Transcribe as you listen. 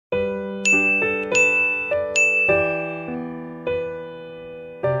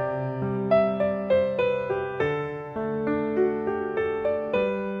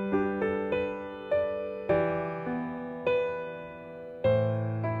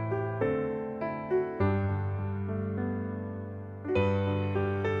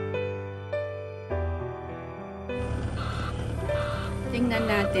Tingnan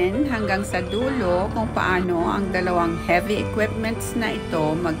natin hanggang sa dulo kung paano ang dalawang heavy equipments na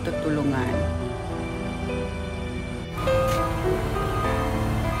ito magtutulungan.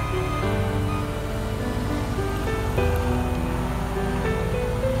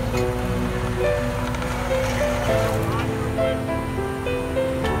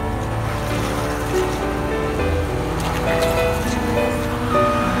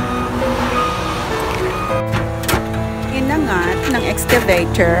 Inangat ng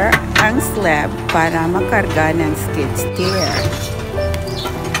excavator ang slab para makarga ng skid steer.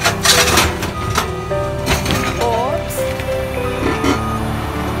 Oops!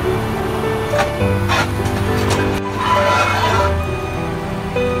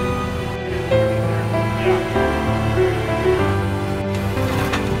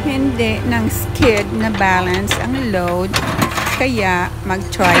 Hindi ng skid na balance ang load, kaya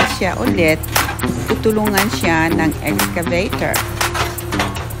mag-try siya ulit. Tutulungan siya ng excavator.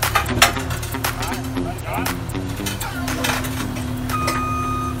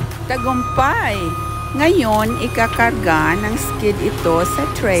 Tagumpay! Ngayon, ikakarga ng skid ito sa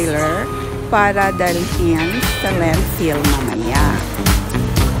trailer para dalhin sa landfill mamaya.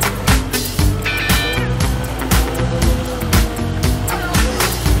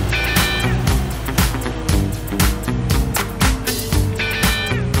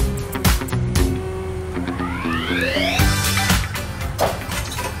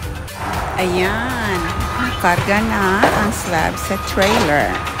 Ayan, nakarga na ang slab sa trailer.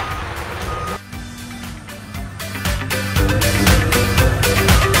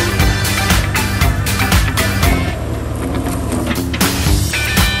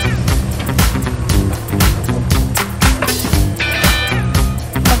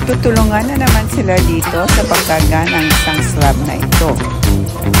 Magtutulungan na naman sila dito sa pagkarga ng isang slab na ito.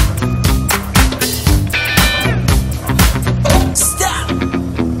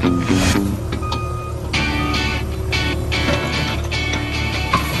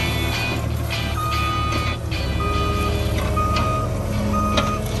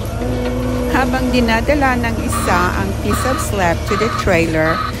 Habang dinadala ng isa ang piece of slab to the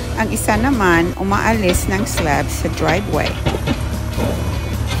trailer, ang isa naman umaalis ng slab sa driveway.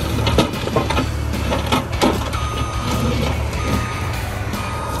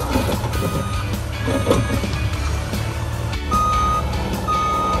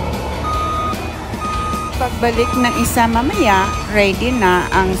 Pagbalik ng isa mamaya, ready na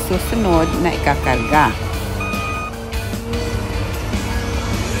ang susunod na ikakarga.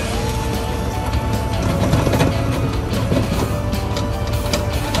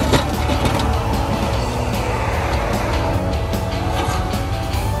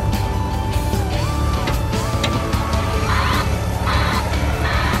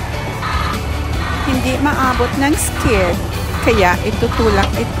 Hindi maabot ng skid, kaya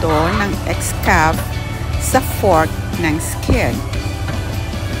itutulak ito ng excav sa fork ng skid.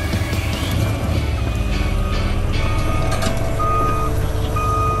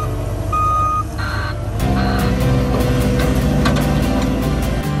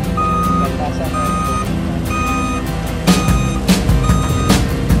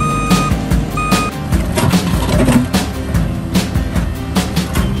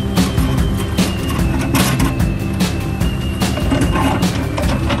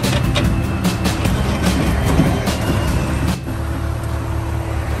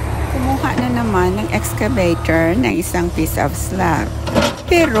 Naman ng excavator ng isang piece of slab,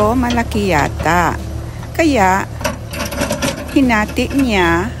 pero malaki yata, kaya hinati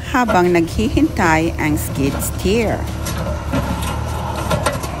niya habang naghihintay ang skid steer.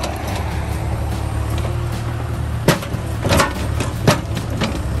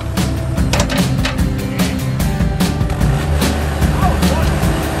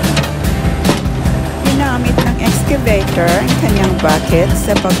 Ginamit ng excavator ang kanyang bucket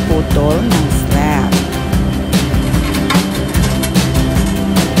sa pagputol ng slab.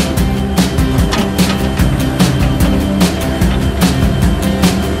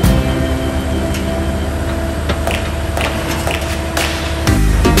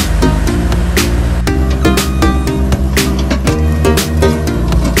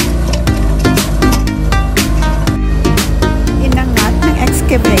 Inangat ng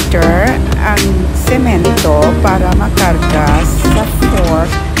excavator ang semento para makarga sa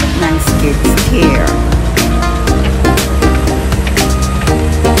fork ng skid steer.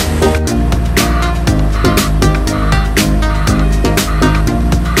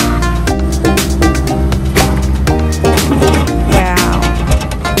 Wow!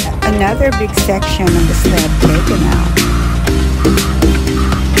 Another big section of the slab taken out.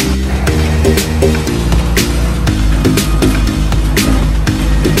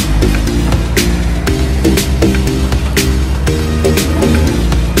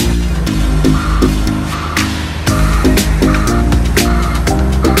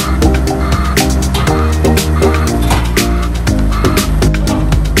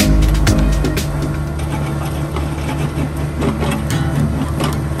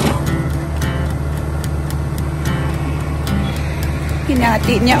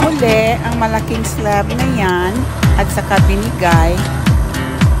 Hinati niya uli ang malaking slab na yan at saka binigay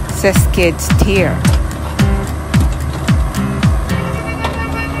sa skid steer.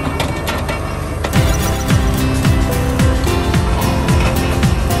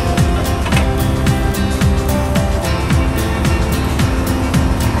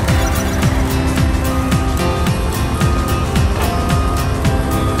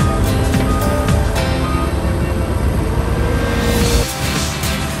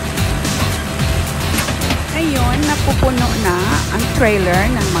 Napupuno na ang trailer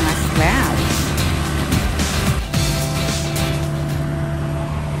ng mga slabs.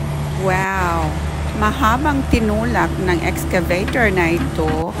 Wow! Mahabang tinulak ng excavator na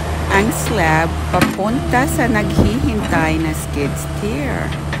ito ang slab papunta sa naghihintay na skid steer.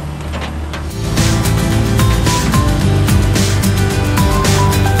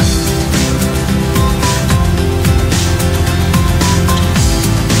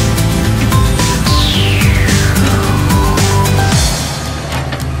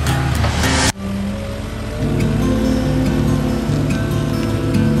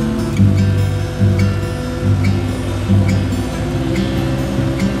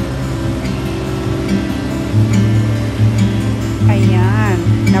 Ayan,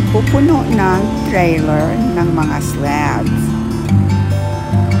 napupuno ng trailer ng mga slabs.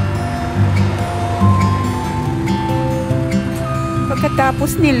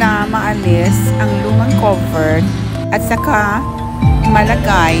 Pagkatapos nila maalis ang lumang culvert at saka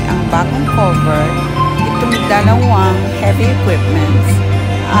malagay ang bagong culvert, itong dalawang heavy equipments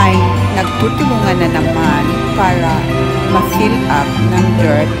ay nagtutulungan na naman para ma-fill up ng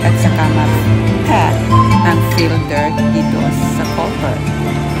dirt at saka ma-pack ang fill dirt dito sa culvert.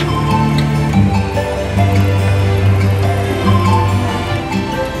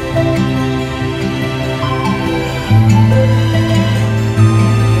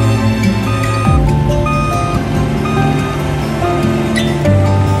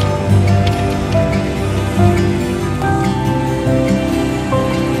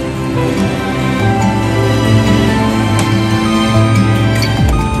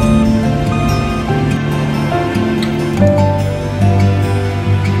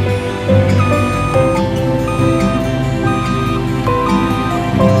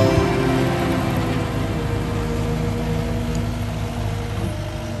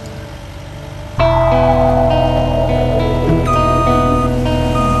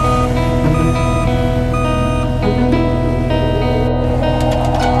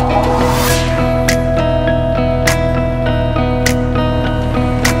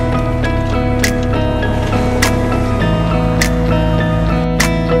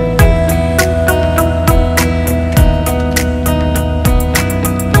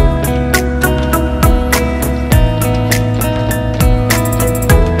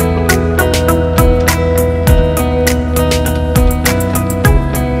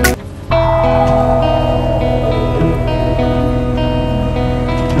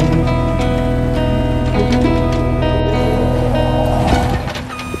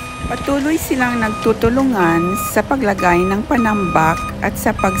 Patuloy silang nagtutulungan sa paglagay ng panambak at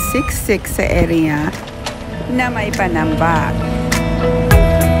sa pagsiksik sa area na may panambak.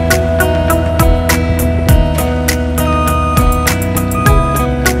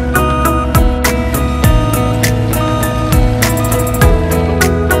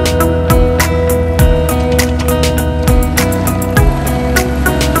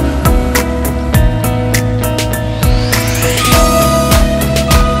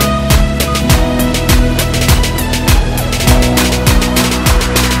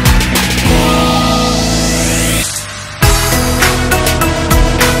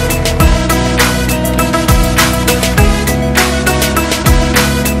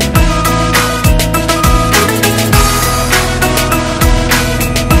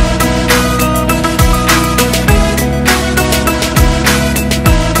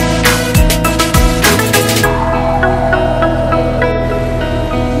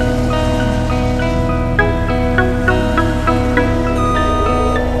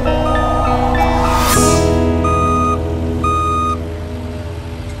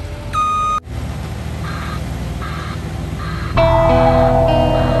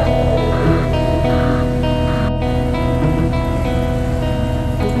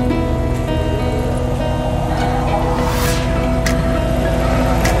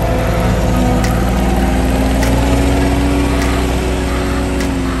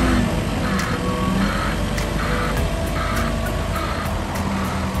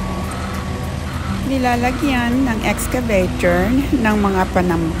 Nilalagyan ng excavator ng mga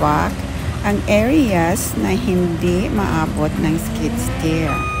panambak ang areas na hindi maabot ng skid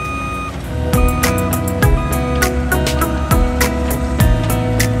steer.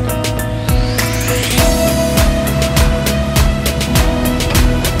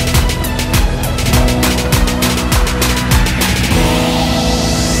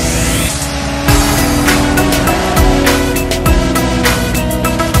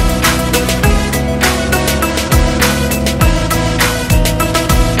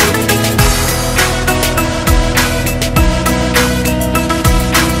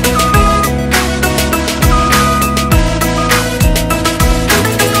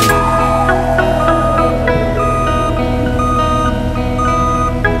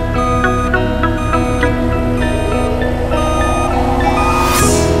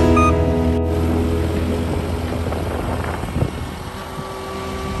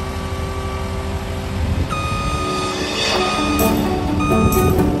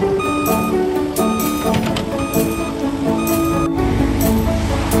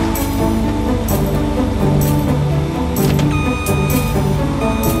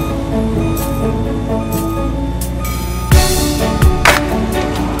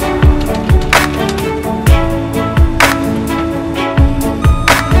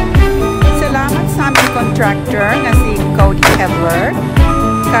 Contractor na si Cody Hebler.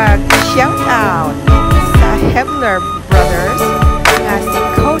 Shout out sa Hebler Brothers na si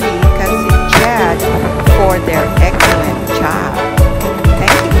Cody at si Jed for their excellent job.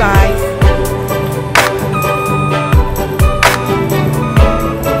 Thank you guys.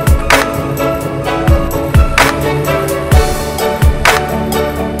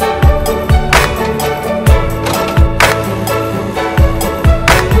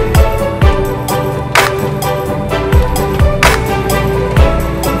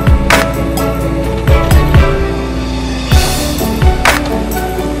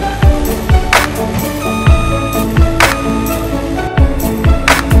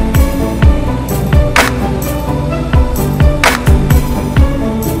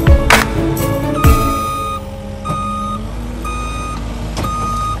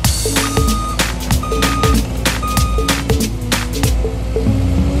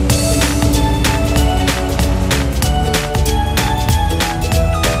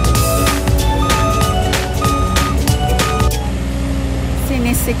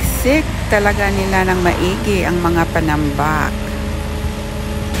 Sinisiksik talaga nila ng maigi ang mga panambak.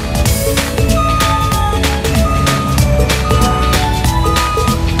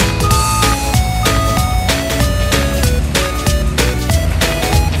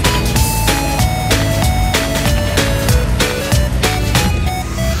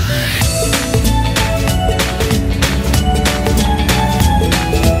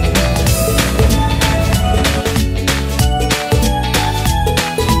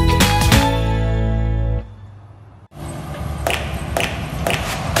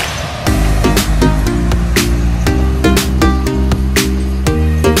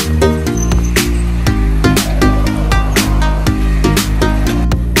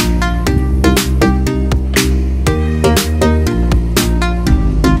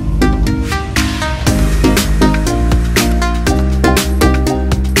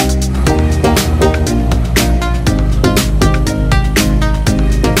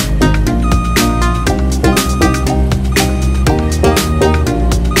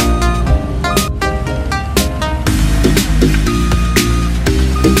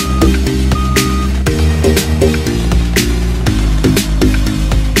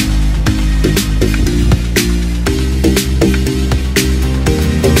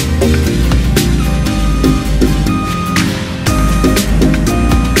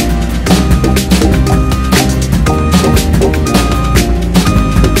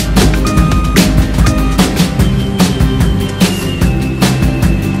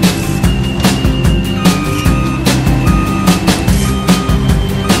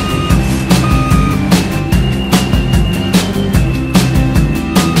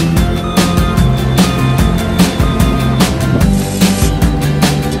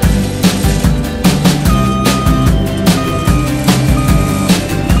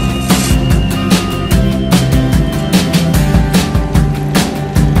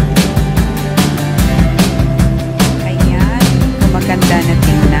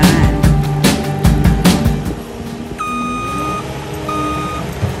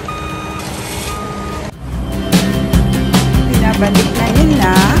 Balik na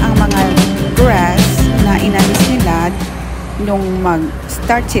nila ang mga grass na inalis nila nung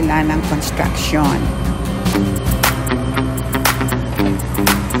mag-start sila ng construction.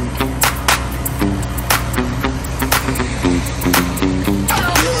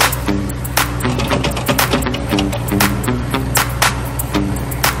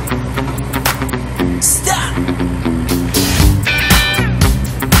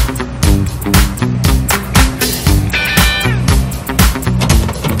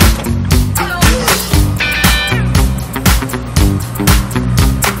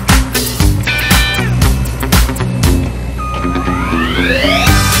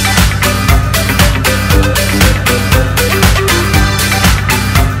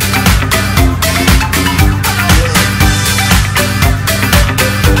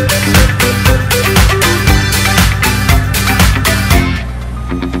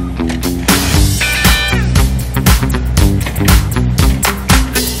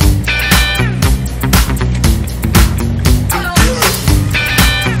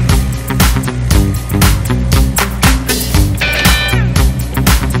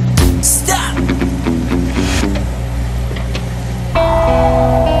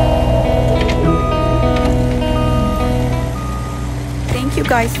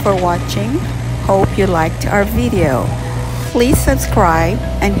 guys for watching. Hope you liked our video. Please subscribe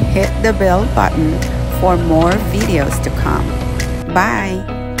and hit the bell button for more videos to come. Bye!